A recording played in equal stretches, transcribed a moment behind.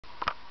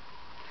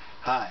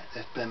Hi,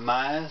 it's Ben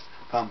Myers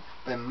from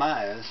Ben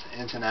Myers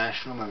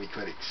International Movie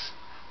Critics.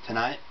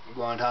 Tonight,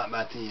 we're going to talk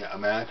about the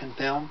American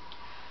film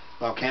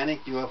Volcanic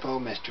UFO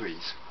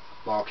Mysteries.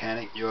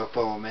 Volcanic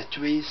UFO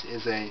Mysteries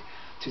is a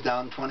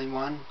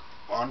 2021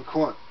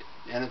 on-court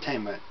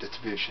entertainment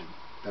distribution.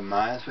 Ben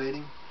Myers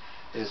rating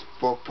is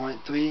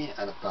 4.3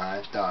 out of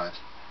 5 stars.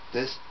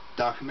 This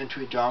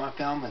documentary drama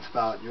film is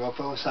about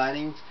UFO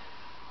sightings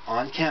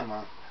on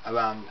camera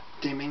around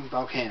steaming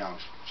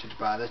volcanoes. Should you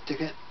buy this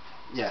ticket?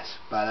 Yes,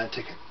 buy that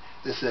ticket.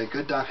 This is a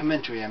good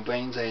documentary and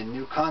brings a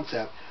new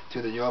concept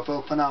to the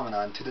UFO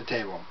phenomenon to the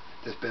table.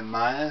 This has been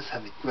Myers.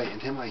 Have a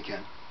great and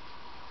weekend.